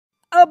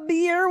A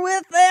beer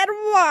with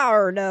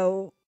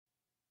Edwardo.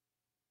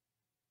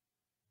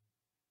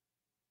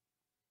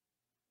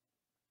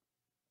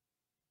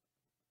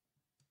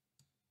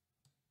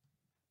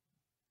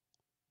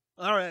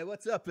 All right,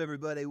 what's up,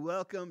 everybody?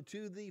 Welcome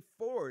to the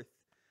fourth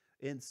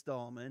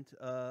installment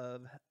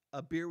of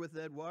A Beer with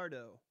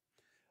Edwardo.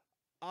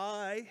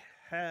 I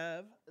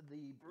have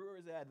the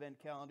Brewer's Advent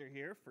Calendar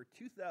here for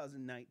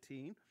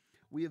 2019.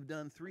 We have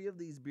done 3 of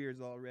these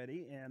beers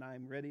already, and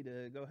I'm ready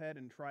to go ahead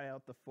and try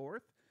out the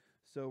 4th.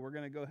 So we're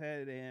going to go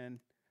ahead and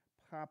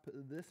pop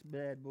this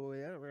bad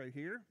boy out right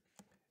here.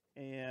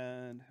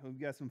 And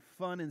we've got some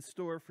fun in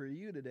store for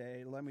you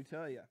today, let me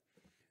tell you.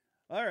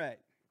 All right,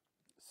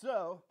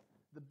 so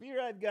the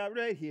beer I've got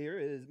right here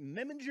is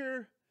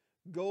Memminger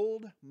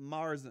Gold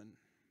Märzen.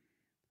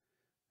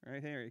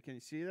 Right here, can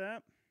you see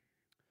that?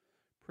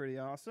 Pretty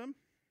awesome.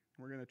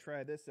 We're going to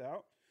try this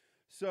out.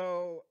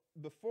 So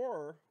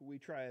before we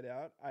try it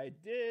out, I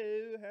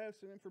do have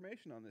some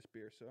information on this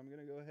beer. So I'm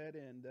going to go ahead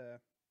and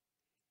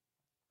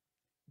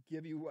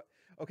give you what...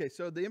 Okay,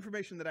 so the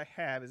information that I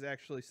have is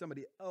actually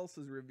somebody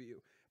else's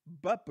review.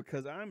 But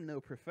because I'm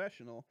no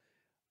professional,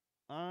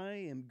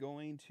 I am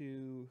going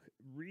to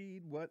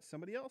read what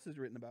somebody else has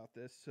written about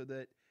this so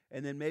that,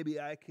 and then maybe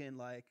I can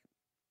like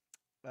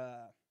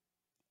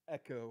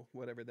echo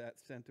whatever that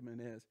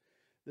sentiment is.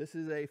 This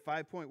is a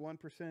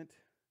 5.1%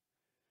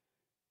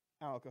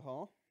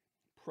 alcohol,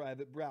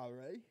 private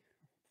brewery.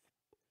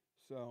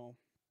 So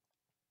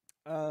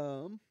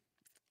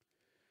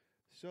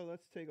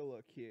let's take a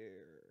look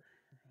here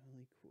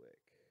really quick.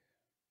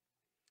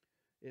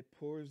 It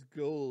pours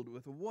gold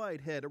with a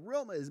white head.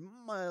 Aroma is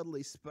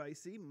mildly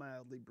spicy,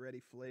 mildly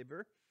bready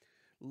flavor.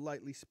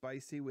 Lightly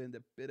spicy with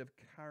a bit of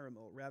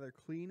caramel. Rather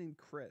clean and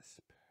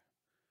crisp.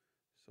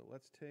 So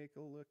let's take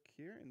a look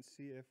here and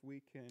see if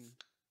we can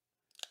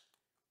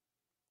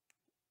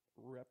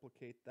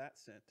replicate that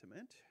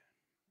sentiment.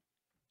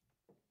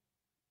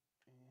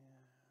 And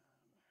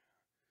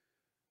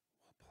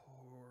we'll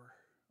pour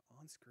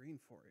on screen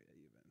for you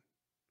even.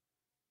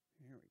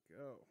 Here we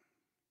go.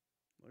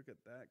 Look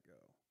at that go.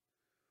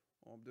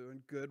 Well, I'm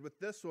doing good with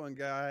this one,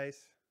 guys.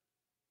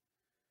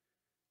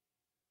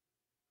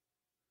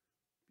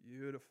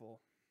 Beautiful.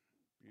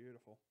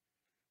 Beautiful.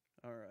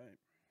 All right.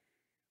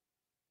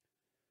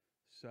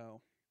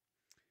 So,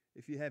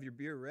 if you have your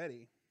beer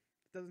ready,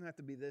 it doesn't have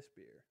to be this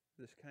beer,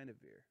 this kind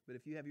of beer. But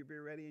if you have your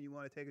beer ready and you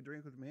want to take a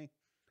drink with me,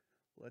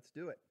 let's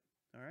do it.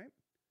 All right?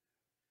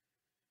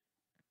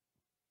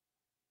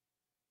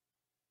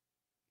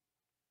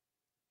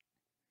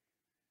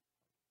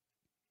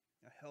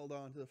 I held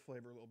on to the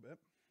flavor a little bit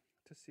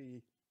to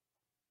see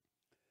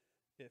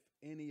if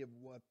any of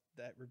what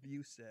that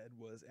review said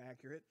was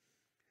accurate.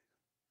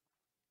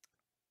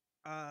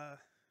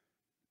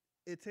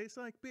 It tastes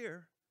like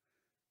beer,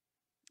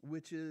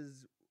 which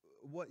is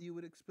what you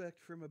would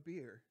expect from a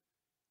beer,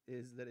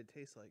 is that it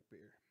tastes like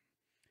beer.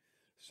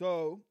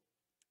 So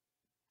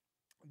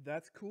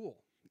that's cool.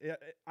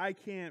 I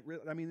can't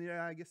really, I mean,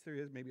 yeah, I guess there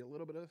is maybe a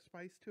little bit of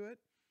spice to it.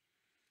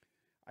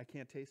 I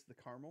can't taste the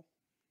caramel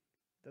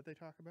that they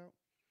talk about.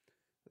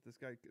 But this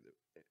guy,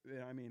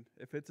 I mean,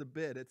 if it's a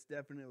bit, it's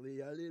definitely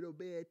a little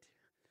bit.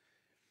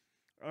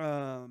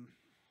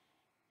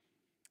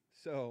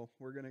 So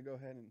we're gonna go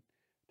ahead and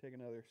take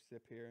another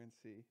sip here and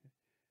see.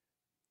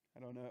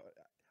 I don't know.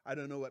 I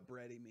don't know what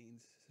bready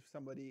means. If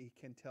somebody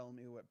can tell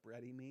me what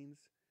bready means,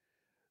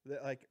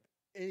 that like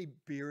any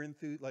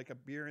like a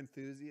beer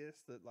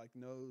enthusiast that like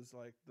knows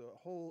like the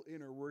whole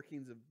inner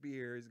workings of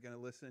beer is gonna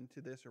listen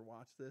to this or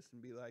watch this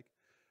and be like,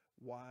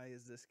 why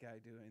is this guy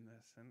doing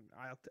this? And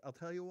I'll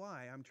tell you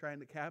why. I'm trying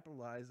to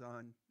capitalize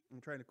on. I'm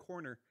trying to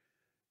corner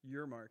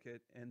your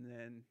market and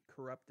then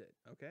corrupt it.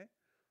 Okay,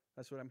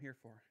 that's what I'm here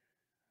for.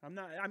 I'm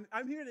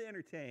here to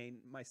entertain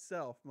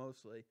myself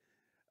mostly.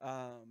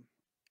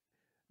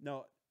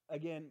 No,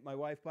 again, my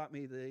wife bought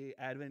me the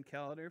Advent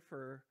calendar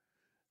for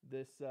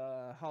this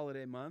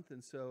holiday month,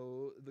 and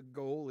so the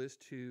goal is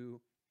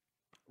to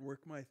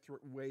work my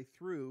way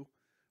through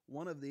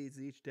one of these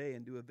each day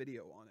and do a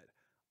video on it.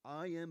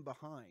 I am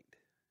behind.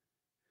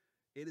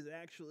 It is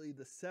actually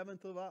the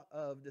 7th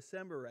of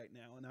December right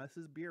now, and this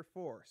is beer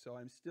 4, so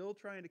I'm still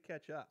trying to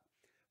catch up.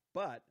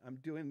 But I'm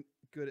doing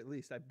good at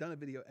least. I've done a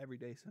video every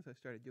day since I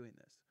started doing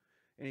this.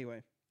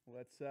 Anyway,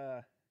 let's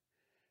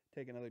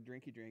take another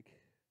drinky drink.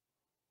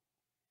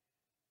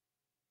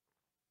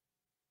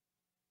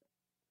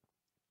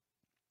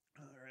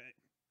 All right.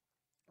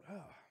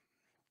 Oh,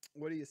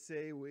 what do you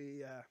say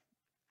we,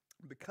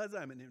 because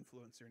I'm an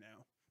influencer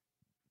now,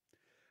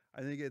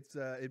 I think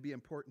it'd be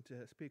important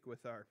to speak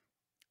with our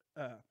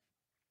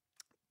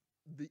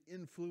the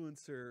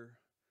influencer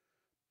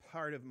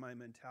part of my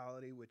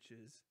mentality, which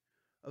is,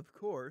 of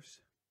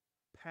course,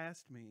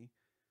 past me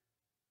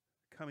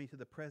coming to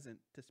the present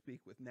to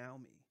speak with now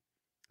me,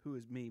 who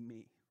is me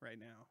right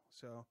now.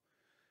 So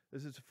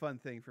this is a fun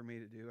thing for me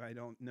to do. I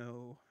don't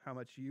know how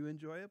much you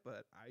enjoy it,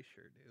 but I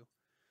sure do.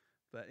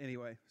 But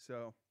anyway,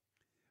 so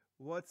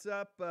what's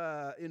up,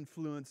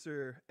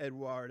 influencer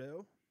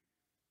Edwardo?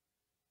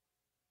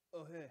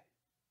 Oh, hey.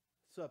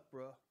 What's up,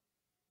 bro?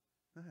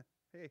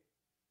 Hey,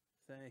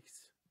 Thanks.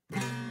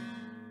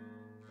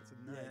 that's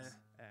a nice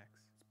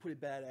axe. It's a pretty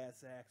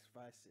badass axe, if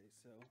I say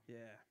so. Yeah.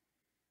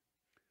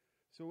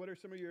 So, what are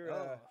some of your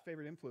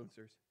favorite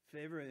influencers?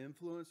 Favorite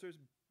influencers?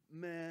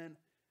 Man,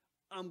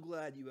 I'm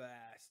glad you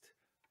asked.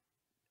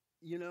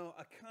 You know,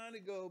 I kind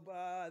of go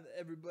by the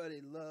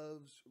everybody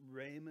loves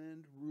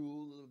Raymond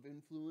rule of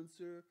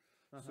influencer.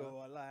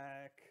 So I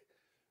like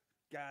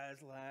guys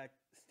like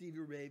Stevie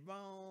Ray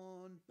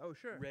Vaughan. Oh,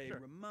 sure. Ray sure.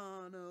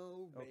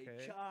 Romano, Ray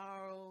Okay.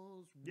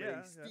 Charles, Yeah, Ray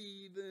yeah.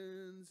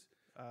 Stevens,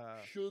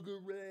 Uh, Sugar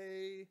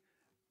Ray,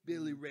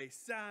 Billy Ray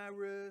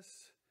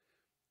Cyrus.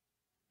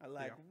 I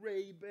like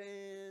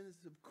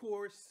Ray-Bans, of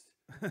course.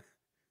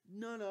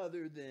 None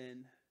other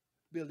than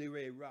Billy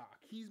Ray Rock.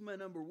 He's my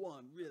number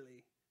one,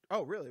 really.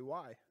 oh, really?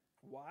 Why?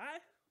 Why?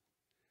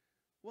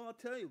 Well, I'll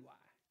tell you why.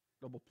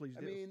 Oh, well, please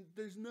do. I mean,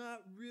 there's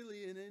not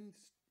really an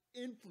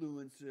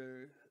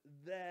influencer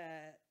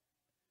that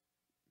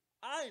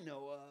I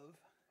know of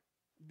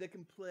that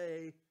can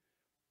play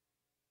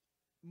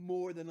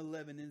more than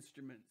 11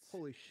 instruments.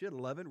 Holy shit,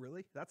 11?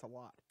 Really? That's a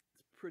lot.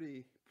 It's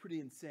pretty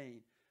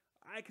insane.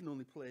 I can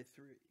only play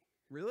 3.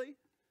 Really?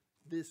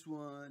 This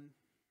one,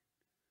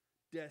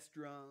 desk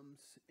drums,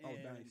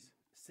 and nice.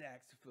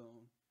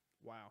 saxophone.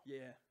 Wow.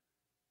 Yeah,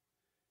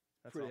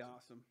 That's pretty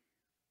awesome.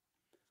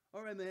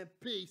 All right, man.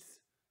 Peace.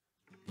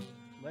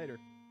 Later.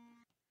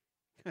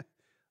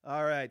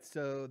 All right,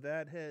 so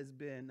that has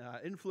been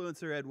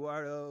influencer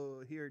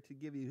Edwardo here to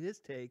give you his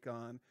take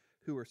on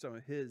who are some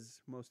of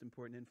his most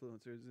important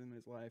influencers in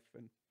his life,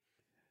 and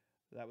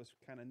that was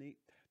kind of neat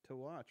to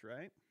watch,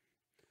 right?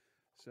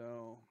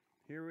 So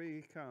here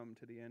we come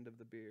to the end of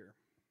the beer,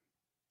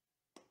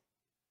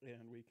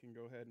 and we can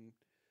go ahead and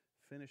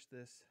finish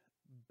this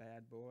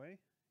bad boy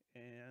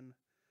and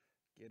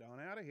get on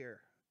out of here.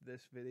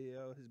 This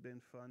video has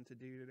been fun to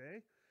do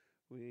today.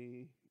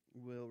 We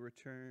will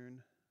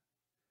return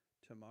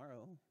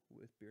tomorrow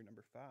with beer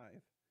number 5,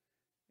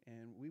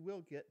 and we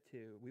will get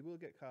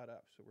caught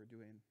up. So we're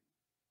doing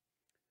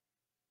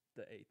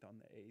the 8th on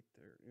the 8th,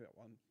 or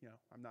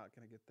I'm not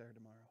going to get there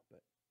tomorrow,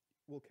 but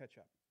we'll catch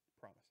up,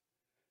 promise,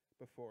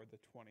 before the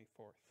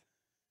 24th.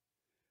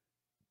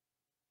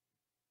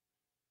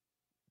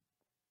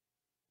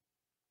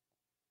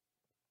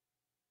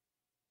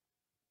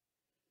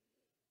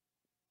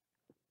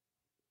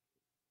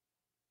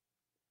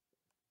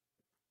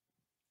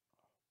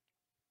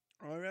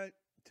 All right,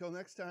 till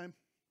next time.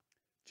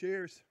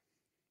 Cheers.